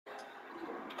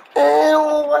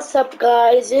And what's up,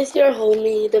 guys? It's your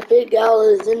homie, the Big L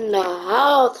is in the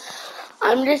house.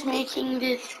 I'm just making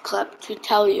this clip to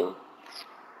tell you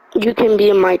you can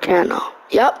be in my channel.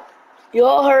 Yep, you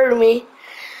all heard me.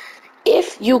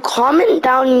 If you comment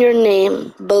down your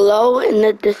name below in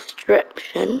the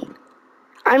description,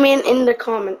 in the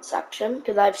comment section,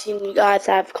 because I've seen you guys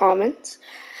have comments.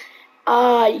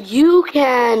 You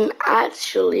can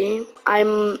actually,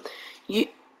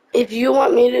 if you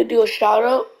want me to do a shout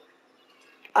out,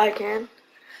 I can.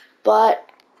 But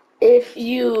if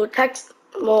you put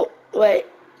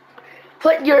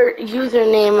your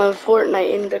username of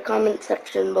Fortnite in the comment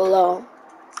section below,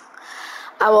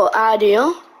 I will add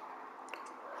you,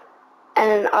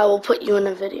 and I will put you in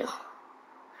a video.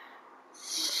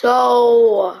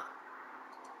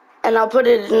 And I'll put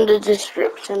it in the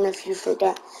description if you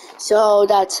forget. So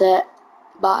that's it.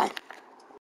 Bye.